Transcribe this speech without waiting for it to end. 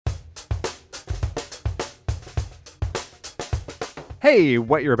Hey,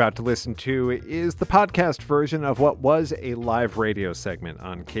 what you're about to listen to is the podcast version of what was a live radio segment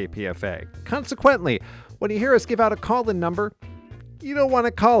on KPFA. Consequently, when you hear us give out a call-in number, you don't want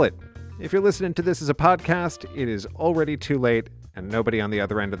to call it. If you're listening to this as a podcast, it is already too late, and nobody on the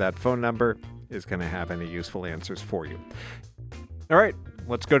other end of that phone number is going to have any useful answers for you. All right,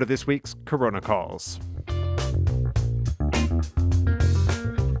 let's go to this week's Corona Calls.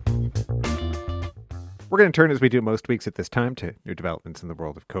 We're going to turn, as we do most weeks at this time, to new developments in the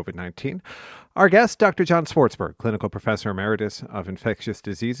world of COVID-19. Our guest, Dr. John Swartzberg, Clinical Professor Emeritus of Infectious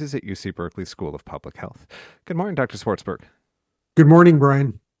Diseases at UC Berkeley School of Public Health. Good morning, Dr. Swartzberg. Good morning,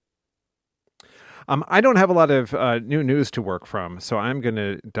 Brian. I don't have a lot of new news to work from, so I'm going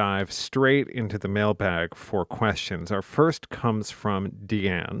to dive straight into the mailbag for questions. Our first comes from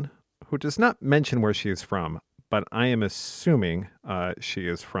Deanne, who does not mention where she is from, but I am assuming she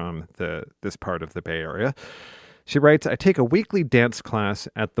is from this part of the Bay Area. She writes, I take a weekly dance class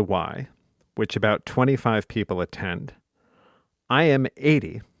at the Y, which about 25 people attend. I am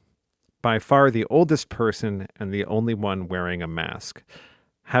 80, by far the oldest person and the only one wearing a mask.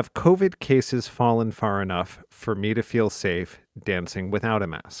 Have COVID cases fallen far enough for me to feel safe dancing without a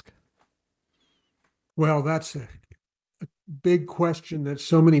mask? Well, that's a big question that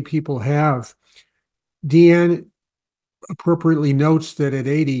so many people have. Deanne appropriately notes that at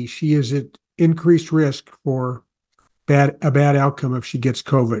 80, she is at increased risk for a bad outcome if she gets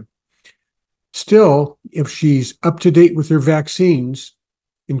COVID. Still, if she's up to date with her vaccines,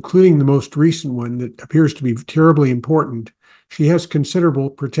 including the most recent one that appears to be terribly important, she has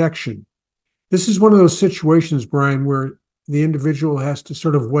considerable protection. This is one of those situations, Brian, where the individual has to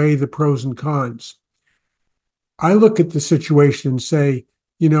sort of weigh the pros and cons. I look at the situation and say,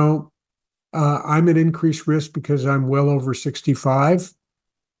 I'm at increased risk because I'm well over 65,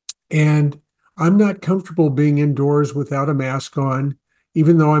 and I'm not comfortable being indoors without a mask on,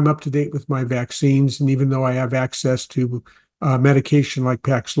 even though I'm up to date with my vaccines and even though I have access to medication like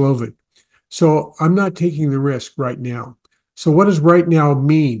Paxlovid. So I'm not taking the risk right now. So what does right now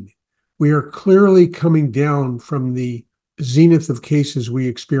mean? We are clearly coming down from the zenith of cases we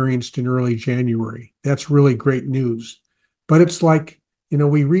experienced in early January. That's really great news. But it's like,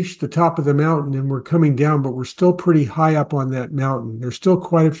 we reached the top of the mountain and we're coming down, but we're still pretty high up on that mountain. There's still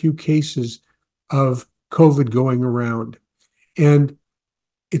quite a few cases of COVID going around. And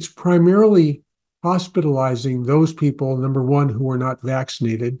it's primarily hospitalizing those people, number one, who are not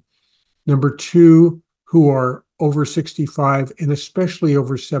vaccinated, number two, who are over 65, and especially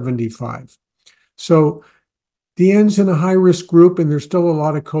over 75. So Deanne's in a high-risk group, and there's still a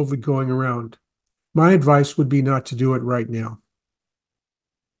lot of COVID going around. My advice would be not to do it right now.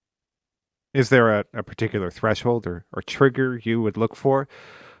 Is there a particular threshold or trigger you would look for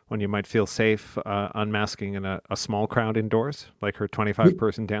when you might feel safe unmasking in a small crowd indoors, like her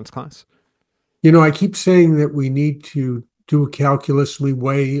 25-person dance class? I keep saying that we need to do a calculus. We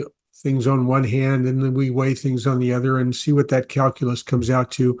weigh things on one hand and then we weigh things on the other and see what that calculus comes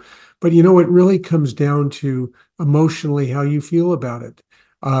out to. But, it really comes down to emotionally how you feel about it.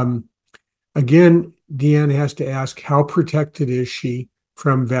 Again, Deanne has to ask, how protected is she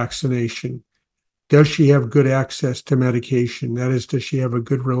from vaccination? Does she have good access to medication? That is, does she have a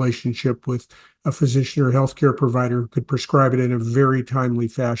good relationship with a physician or healthcare provider who could prescribe it in a very timely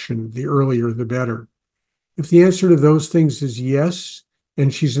fashion? The earlier, the better. If the answer to those things is yes,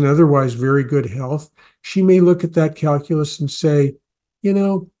 and she's in otherwise very good health, she may look at that calculus and say,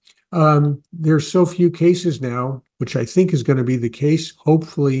 there's so few cases now, which I think is going to be the case,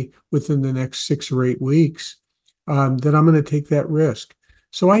 hopefully within the next 6 or 8 weeks, that I'm going to take that risk.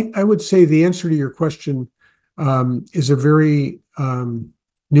 So I would say the answer to your question is a very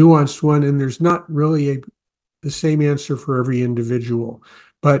nuanced one, and there's not really the same answer for every individual.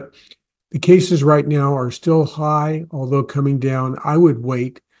 But the cases right now are still high, although coming down. I would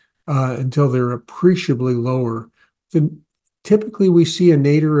wait until they're appreciably lower. Typically, we see a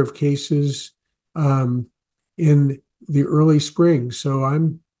nadir of cases in the early spring, so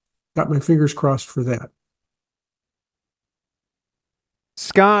I'm got my fingers crossed for that.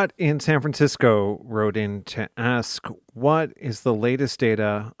 Scott in San Francisco wrote in to ask, what is the latest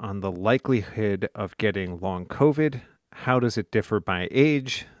data on the likelihood of getting long COVID? How does it differ by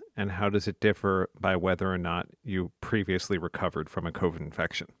age? And how does it differ by whether or not you previously recovered from a COVID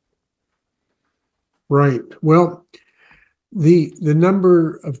infection? Right. Well, the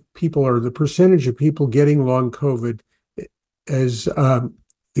number of people, or the percentage of people getting long COVID, is the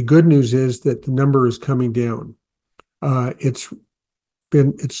good news is that the number is coming down.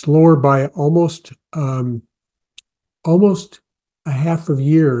 It's lower by almost a half a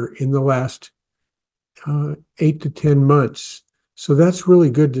year in the last 8 to 10 months. So that's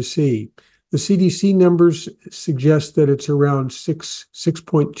really good to see. The CDC numbers suggest that it's around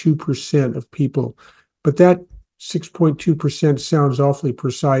 6.2% of people, but that 6.2% sounds awfully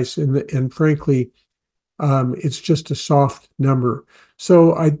precise, and frankly, it's just a soft number.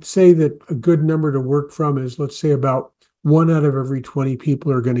 So I'd say that a good number to work from is, let's say, about 1 out of every 20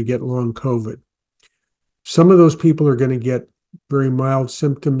 people are going to get long COVID. Some of those people are going to get very mild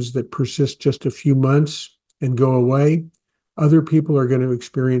symptoms that persist just a few months and go away. Other people are going to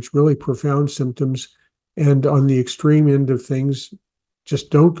experience really profound symptoms, and on the extreme end of things, just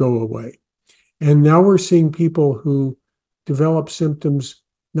don't go away. And now we're seeing people who develop symptoms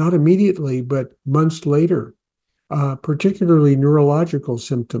not immediately, but months later, particularly neurological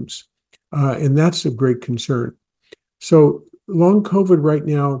symptoms. And that's of great concern. So, long COVID right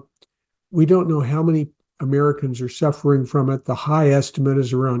now, we don't know how many Americans are suffering from it. The high estimate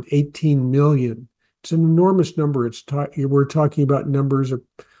is around 18 million. It's an enormous number. We're talking about numbers of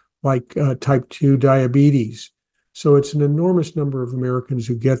like type 2 diabetes. So it's an enormous number of Americans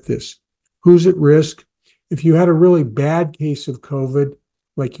who get this. Who's at risk? If you had a really bad case of COVID,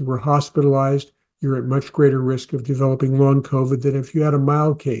 like you were hospitalized, you're at much greater risk of developing long COVID than if you had a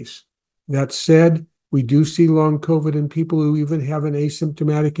mild case. That said, we do see long COVID in people who even have an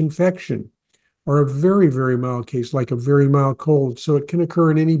asymptomatic infection or a very, very mild case, like a very mild cold. So it can occur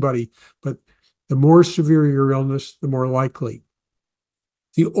in anybody, but the more severe your illness, the more likely.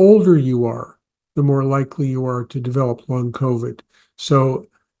 The older you are, the more likely you are to develop long COVID. So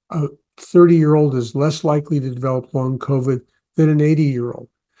a 30-year-old is less likely to develop long COVID than an 80-year-old.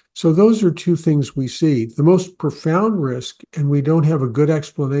 So those are two things we see. The most profound risk, and we don't have a good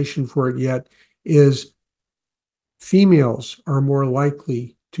explanation for it yet, is females are more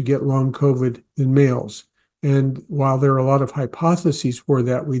likely to get long COVID than males. And while there are a lot of hypotheses for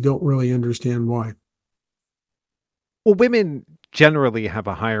that, we don't really understand why. Well, women generally have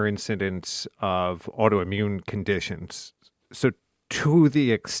a higher incidence of autoimmune conditions. So, to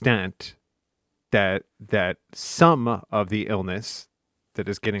the extent that some of the illness that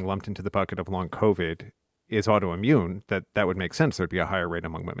is getting lumped into the bucket of long COVID is autoimmune, that would make sense. There'd be a higher rate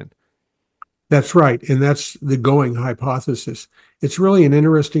among women. That's right. And that's the going hypothesis. It's really an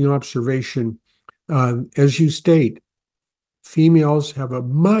interesting observation. As you state, females have a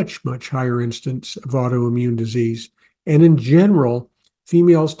much, much higher instance of autoimmune disease. And in general,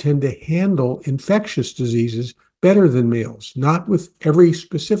 females tend to handle infectious diseases better than males, not with every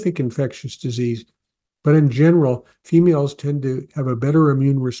specific infectious disease, but in general, females tend to have a better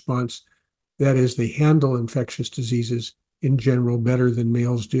immune response. That is, they handle infectious diseases in general better than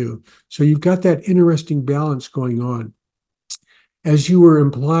males do. So you've got that interesting balance going on. As you were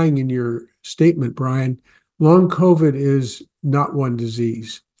implying in your statement, Brian, long COVID is not one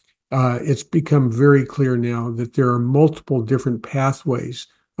disease. It's become very clear now that there are multiple different pathways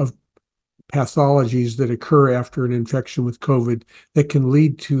of pathologies that occur after an infection with COVID that can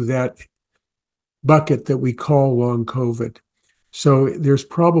lead to that bucket that we call long COVID. So there's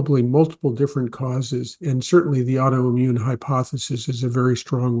probably multiple different causes, and certainly the autoimmune hypothesis is a very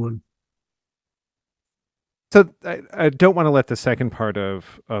strong one. So I don't want to let the second part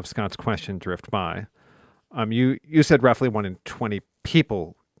of Scott's question drift by. You said roughly 1 in 20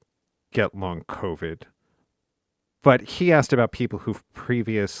 people get long COVID, but he asked about people who've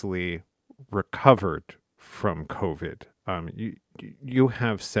previously recovered from COVID. You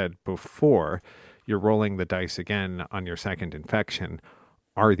have said before you're rolling the dice again on your second infection.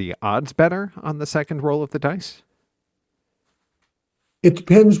 Are the odds better on the second roll of the dice? It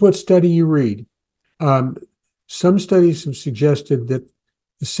depends what study you read. Um, some studies have suggested that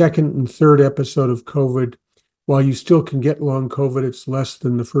the second and third episode of COVID, while you still can get long COVID, it's less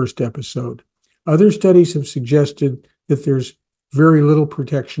than the first episode. Other studies have suggested that there's very little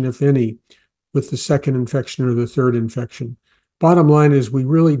protection, if any, with the second infection or the third infection. Bottom line is we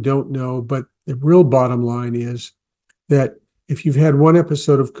really don't know, but the real bottom line is that if you've had one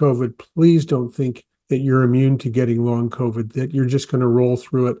episode of COVID, please don't think that you're immune to getting long COVID, that you're just going to roll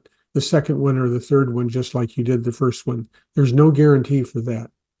through it, the second one or the third one, just like you did the first one. There's no guarantee for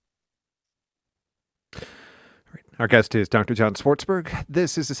that. Our guest is Dr. John Swartzberg.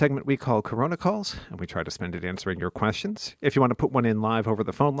 This is a segment we call Corona Calls, and we try to spend it answering your questions. If you want to put one in live over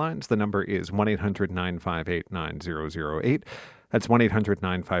the phone lines, the number is 1-800-958-9008. That's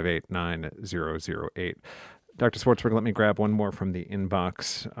 1-800-958-9008. Dr. Swartzberg, let me grab one more from the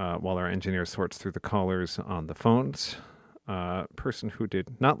inbox while our engineer sorts through the callers on the phones. Person who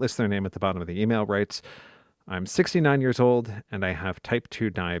did not list their name at the bottom of the email writes, I'm 69 years old and I have type 2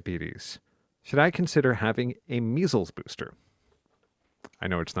 diabetes. Should I consider having a measles booster? I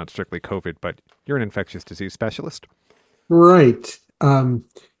know it's not strictly COVID, but you're an infectious disease specialist. Right.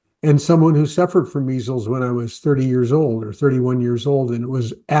 And someone who suffered from measles when I was 30 years old or 31 years old, and it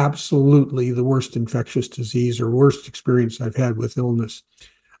was absolutely the worst infectious disease or worst experience I've had with illness.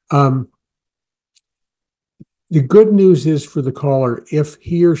 Um, the good news is for the caller, if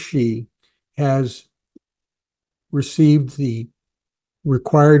he or she has received the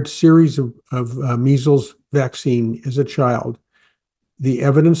required series of measles vaccine as a child, the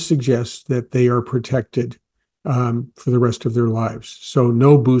evidence suggests that they are protected for the rest of their lives. So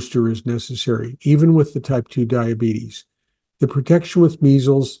no booster is necessary, even with the type 2 diabetes. The protection with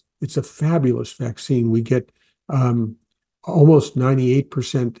measles, it's a fabulous vaccine. We get almost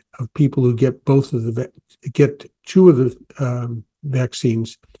 98% of people who get both of the get two of the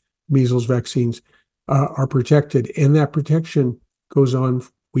vaccines, measles vaccines, are protected, and that protection goes on.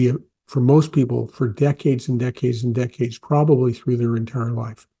 We for most people for decades and decades and decades, probably through their entire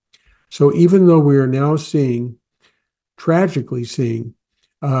life. So even though we are now tragically seeing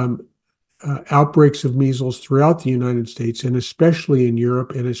um, outbreaks of measles throughout the United States, and especially in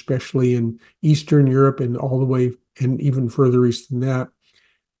Europe, and especially in Eastern Europe, and all the way and even further east than that,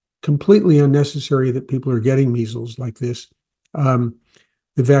 completely unnecessary that people are getting measles like this. Um,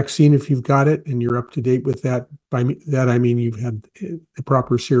 the vaccine, if you've got it and you're up to date with that, by that I mean you've had the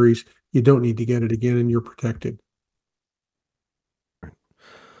proper series, you don't need to get it again and you're protected.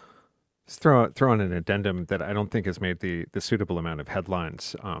 Let's throw in an addendum that I don't think has made the suitable amount of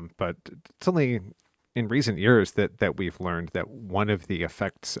headlines, but it's only in recent years that we've learned that one of the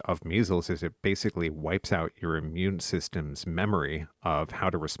effects of measles is it basically wipes out your immune system's memory of how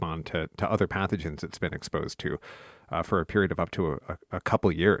to respond to other pathogens it's been exposed to for a period of up to a couple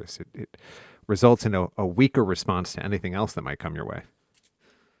years. It results in a weaker response to anything else that might come your way.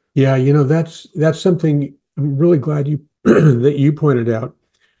 Yeah, that's something I'm really glad you that you pointed out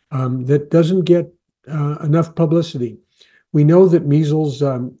that doesn't get enough publicity. We know that measles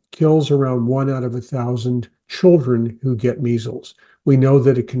kills around 1 out of 1,000 children who get measles. We know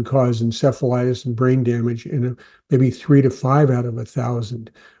that it can cause encephalitis and brain damage in maybe 3 to 5 out of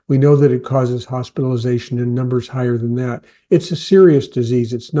 1,000. We know that it causes hospitalization in numbers higher than that. It's a serious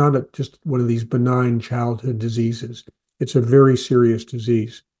disease. It's not just one of these benign childhood diseases. It's a very serious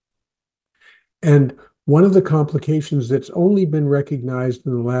disease. And one of the complications that's only been recognized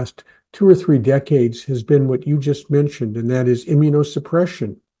in the last 2 or 3 decades has been what you just mentioned, and that is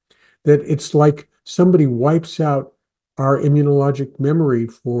immunosuppression. That it's like somebody wipes out our immunologic memory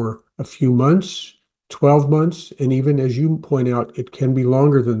for a few months, 12 months, and even as you point out, it can be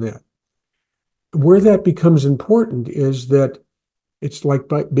longer than that. Where that becomes important is that it's like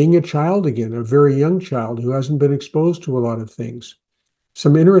being a child again, a very young child who hasn't been exposed to a lot of things.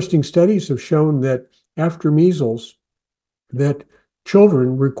 Some interesting studies have shown that after measles, that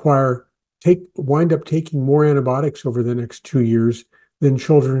children wind up taking more antibiotics over the next 2 years than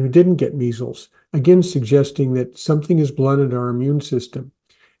children who didn't get measles. Again, suggesting that something has blunted our immune system.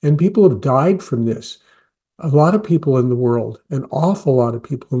 And people have died from this. A lot of people in the world, an awful lot of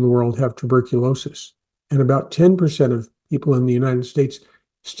people in the world have tuberculosis. And about 10% of people in the United States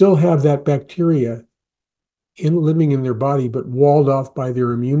still have that bacteria living in their body, but walled off by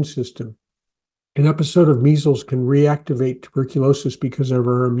their immune system. An episode of measles can reactivate tuberculosis because of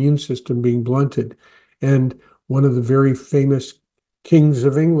our immune system being blunted. And one of the very famous kings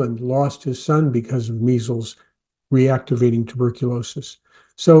of England lost his son because of measles reactivating tuberculosis.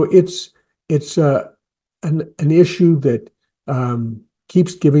 So it's an issue that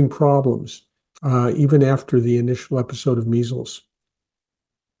keeps giving problems even after the initial episode of measles.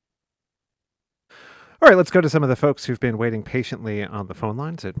 All right, let's go to some of the folks who've been waiting patiently on the phone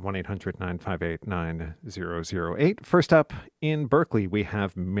lines at 1-800-958-9008. First up in Berkeley, we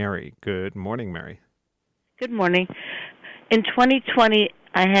have Mary. Good morning, Mary. Good morning. In 2020,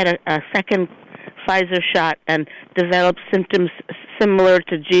 I had a second Pfizer shot and developed symptoms similar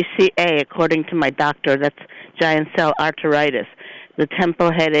to GCA, according to my doctor. That's giant cell arteritis, the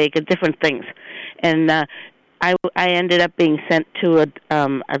temple headache, and different things. And I ended up being sent to an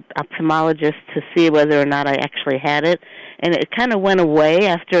ophthalmologist to see whether or not I actually had it. And it kind of went away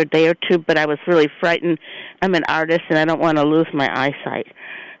after a day or two, but I was really frightened. I'm an artist, and I don't want to lose my eyesight.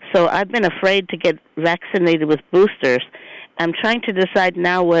 So I've been afraid to get vaccinated with boosters. I'm trying to decide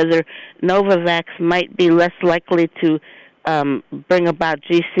now whether Novavax might be less likely to bring about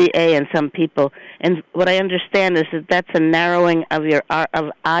GCA in some people. And what I understand is that that's a narrowing of your of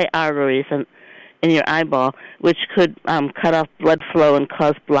eye arteries in your eyeball, which could cut off blood flow and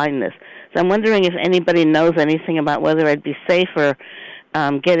cause blindness. So I'm wondering if anybody knows anything about whether I'd be safer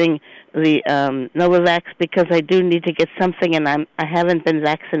getting the Novavax, because I do need to get something, and I haven't been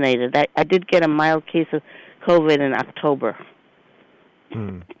vaccinated. I did get a mild case of COVID in October.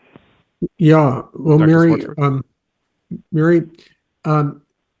 Hmm. Yeah. Well, Dr. Mary, Swartzberg? Mary, um,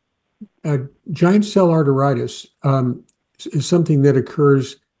 giant cell arteritis is something that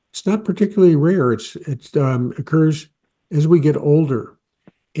occurs. It's not particularly rare. It occurs as we get older,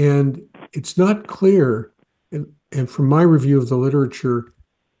 and it's not clear. And from my review of the literature,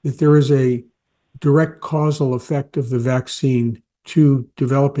 that there is a direct causal effect of the vaccine to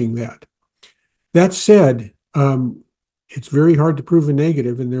developing that. That said, it's very hard to prove a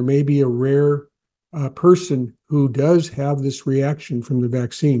negative, and there may be a rare person who does have this reaction from the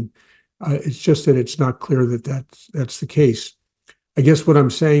vaccine. It's just that it's not clear that that's the case. I guess what I'm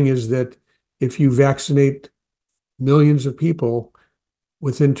saying is that if you vaccinate millions of people,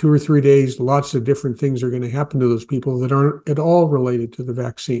 within 2 or 3 days, lots of different things are going to happen to those people that aren't at all related to the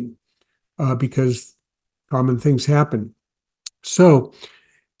vaccine because common things happen. So,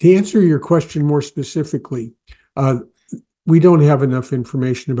 to answer your question more specifically, uh, we don't have enough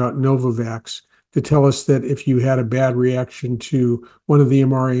information about Novavax to tell us that if you had a bad reaction to one of the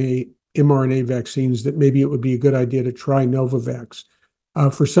mRNA vaccines, that maybe it would be a good idea to try Novavax.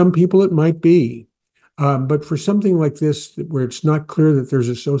 For some people, it might be. But for something like this, where it's not clear that there's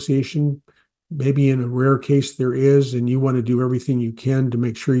association, maybe in a rare case there is, and you want to do everything you can to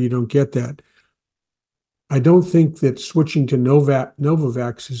make sure you don't get that. I don't think that switching to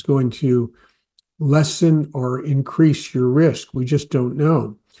Novavax is going to lessen or increase your risk. We just don't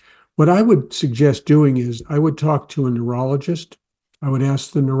know. What I would suggest doing is I would talk to a neurologist. I would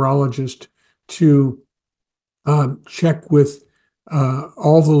ask the neurologist to check with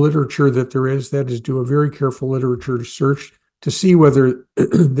all the literature that there is, that is, do a very careful literature search to see whether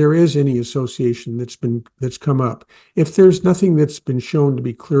there is any association that's come up. If there's nothing that's been shown to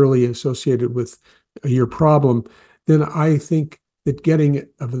be clearly associated with your problem, then I think that getting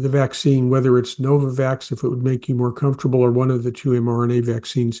the vaccine, whether it's Novavax, if it would make you more comfortable, or one of the two mRNA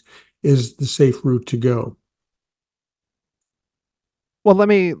vaccines, is the safe route to go. Well,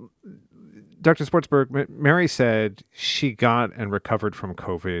 Dr. Swartzberg, Mary said she got and recovered from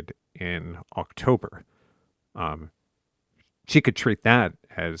COVID in October. Um, she could treat that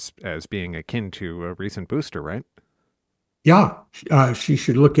as being akin to a recent booster, right? Yeah, she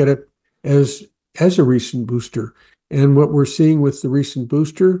should look at it as a recent booster. And what we're seeing with the recent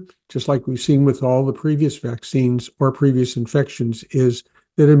booster, just like we've seen with all the previous vaccines or previous infections, is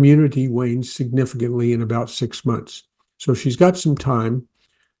that immunity wanes significantly in about 6 months. So she's got some time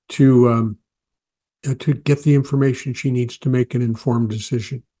to get the information she needs to make an informed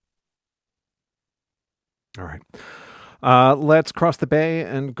decision. All right. Let's cross the bay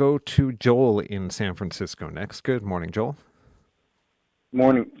and go to Joel in San Francisco next. Good morning, Joel.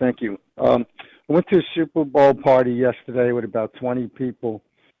 Morning. Thank you. I went to a Super Bowl party yesterday with about 20 people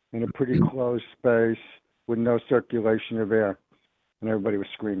in a pretty closed space with no circulation of air, and everybody was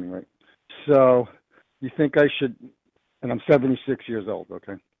screaming, right? So you think I should, and I'm 76 years old,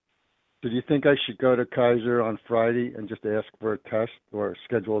 okay? So do you think I should go to Kaiser on Friday and just ask for a test or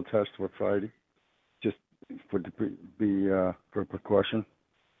schedule a test for Friday, just for for precaution?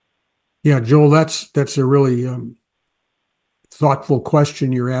 Yeah, Joel, that's a really thoughtful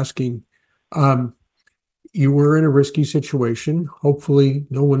question you're asking. Um, you were in a risky situation. Hopefully,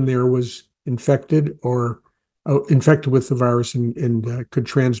 no one there was infected or infected with the virus and could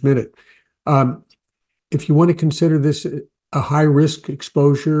transmit it. Um, if you want to consider this a high risk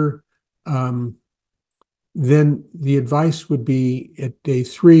exposure, then the advice would be at day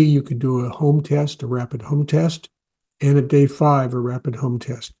 3, you could do a home test, a rapid home test, and at day 5, a rapid home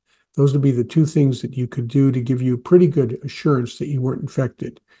test. Those would be the two things that you could do to give you pretty good assurance that you weren't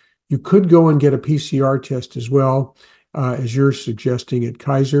infected. You could go and get a PCR test as well, as you're suggesting at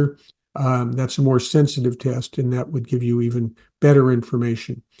Kaiser. That's a more sensitive test, and that would give you even better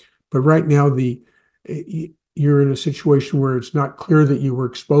information. But right now, you're in a situation where it's not clear that you were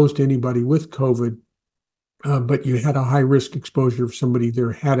exposed to anybody with COVID, but you had a high risk exposure if somebody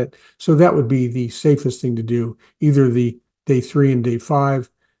there had it. So that would be the safest thing to do, either the day 3 and day 5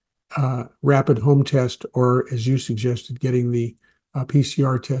 rapid home test, or as you suggested, getting the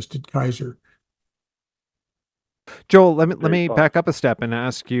PCR test at Kaiser. Joel, let me back up a step and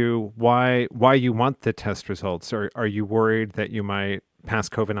ask you why you want the test results. Are you worried that you might pass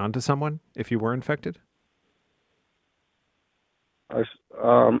COVID on to someone if you were infected?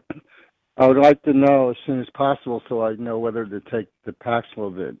 I would like to know as soon as possible so I know whether to take the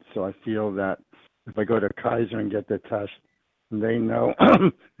Paxlovid. So I feel that if I go to Kaiser and get the test, and they know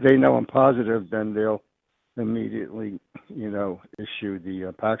I'm positive, then they'll immediately, issue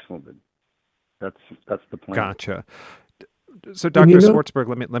the Paxlovid. That's the plan. Gotcha. So, And Dr.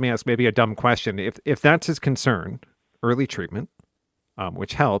 Swartzberg, let me ask maybe a dumb question. If that's his concern, early treatment,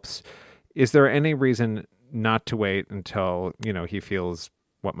 which helps, is there any reason not to wait until he feels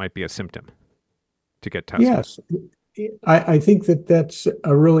what might be a symptom to get tested? yes, I think that that's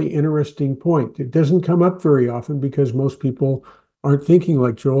a really interesting point. It doesn't come up very often because most people aren't thinking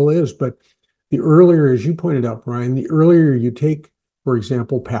like Joel is. But the earlier, as you pointed out, Brian, the earlier you take, for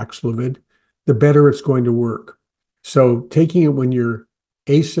example, Paxlovid, the better it's going to work. So taking it when you're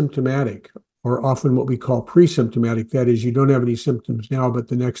asymptomatic, or often what we call pre-symptomatic, that is, you don't have any symptoms now, but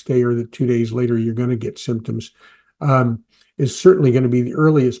the next day or the 2 days later, you're going to get symptoms, is certainly going to be the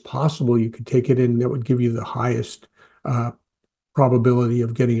earliest possible you could take it in. That would give you the highest probability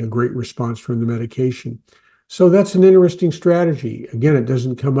of getting a great response from the medication. So that's an interesting strategy. Again, it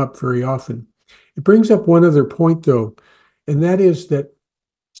doesn't come up very often. It brings up one other point, though, and that is that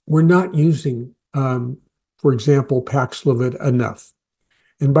we're not using, for example, Paxlovid enough.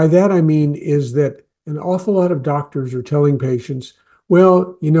 And by that, I mean is that an awful lot of doctors are telling patients,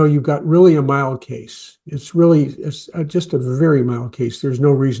 well, you've got really a mild case. It's just a very mild case. There's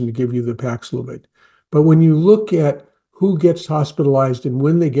no reason to give you the Paxlovid. But when you look at who gets hospitalized and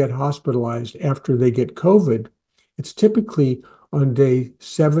when they get hospitalized after they get COVID, it's typically on day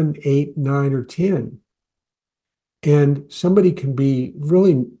 7, 8, 9, or 10. And somebody can be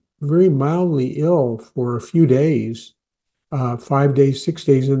really very mildly ill for a few days, 5 days, 6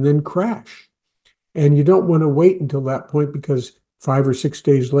 days, and then crash. And you don't want to wait until that point because 5 or 6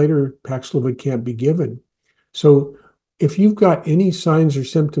 days later, Paxlovid can't be given. So if you've got any signs or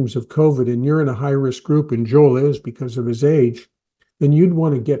symptoms of COVID and you're in a high-risk group, and Joel is because of his age, then you'd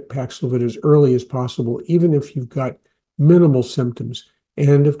want to get Paxlovid as early as possible, even if you've got minimal symptoms.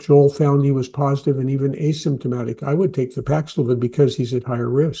 And if Joel found he was positive and even asymptomatic, I would take the Paxlovid because he's at higher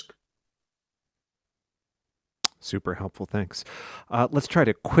risk. Super helpful. Thanks. Let's try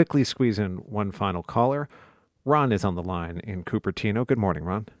to quickly squeeze in one final caller. Ron is on the line in Cupertino. Good morning,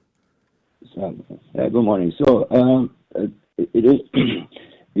 Ron. Good morning. So it is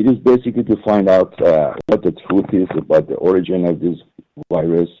it is basically to find out what the truth is about the origin of this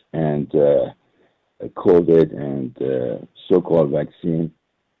virus and COVID and so-called vaccine.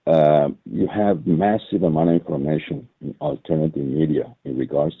 You have massive amount of information in alternative media in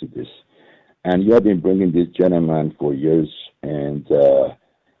regards to this. And you have been bringing this gentleman for years, and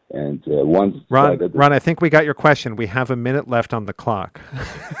once Ron, I think we got your question. We have a minute left on the clock.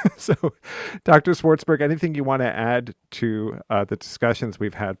 So, Dr. Swartzberg, anything you want to add to the discussions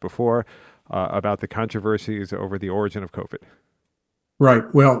we've had before about the controversies over the origin of COVID? Right.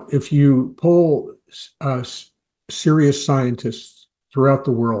 Well, if you poll serious scientists throughout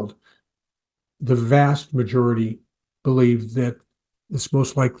the world, the vast majority believe that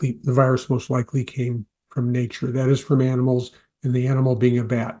the virus most likely came from nature. That is from animals, and the animal being a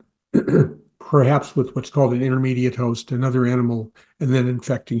bat, perhaps with what's called an intermediate host, another animal, and then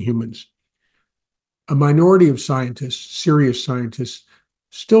infecting humans. A minority of scientists, serious scientists,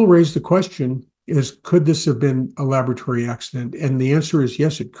 still raise the question could this have been a laboratory accident? And the answer is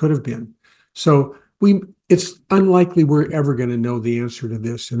yes, it could have been. So it's unlikely we're ever going to know the answer to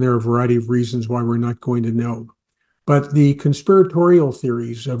this, and there are a variety of reasons why we're not going to know. But the conspiratorial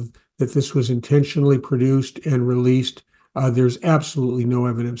theories that this was intentionally produced and released, there's absolutely no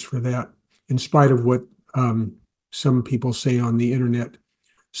evidence for that, in spite of what some people say on the internet.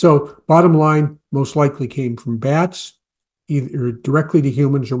 So bottom line, most likely came from bats, either directly to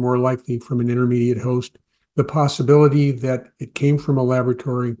humans or more likely from an intermediate host. The possibility that it came from a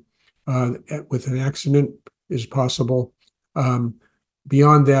laboratory with an accident is possible.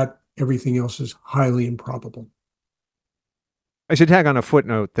 Beyond that, everything else is highly improbable. I should tag on a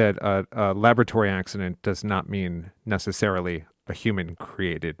footnote that a laboratory accident does not mean necessarily a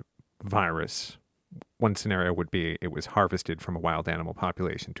human-created virus. One scenario would be it was harvested from a wild animal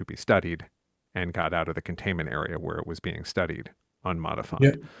population to be studied and got out of the containment area where it was being studied unmodified.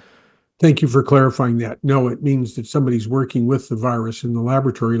 Yeah. Thank you for clarifying that. No, it means that somebody's working with the virus in the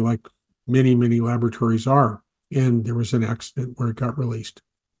laboratory, like many, many laboratories are, and there was an accident where it got released.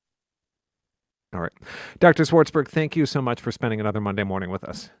 All right. Dr. Swartzberg, thank you so much for spending another Monday morning with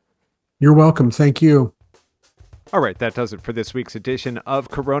us. You're welcome. Thank you. All right, that does it for this week's edition of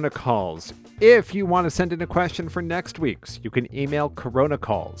Corona Calls. If you want to send in a question for next week's, you can email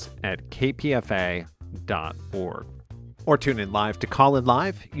coronacalls@kpfa.org. Or tune in live to Call In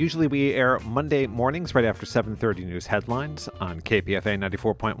Live. Usually we air Monday mornings right after 7:30 news headlines on KPFA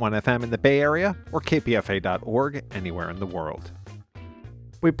 94.1 FM in the Bay Area or kpfa.org anywhere in the world.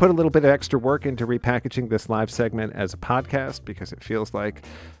 We put a little bit of extra work into repackaging this live segment as a podcast because it feels like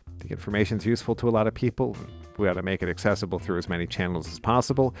The information's useful to a lot of people. We ought to make it accessible through as many channels as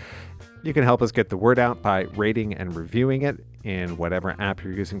possible. You can help us get the word out by rating and reviewing it in whatever app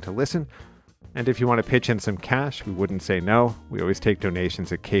you're using to listen. And if you want to pitch in some cash, we wouldn't say no. We always take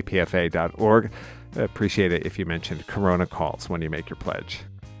donations at kpfa.org. I appreciate it if you mentioned Corona Calls when you make your pledge.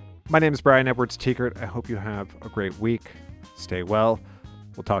 My name is Brian Edwards Teekert. I hope you have a great week. Stay well.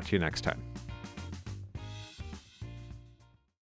 We'll talk to you next time.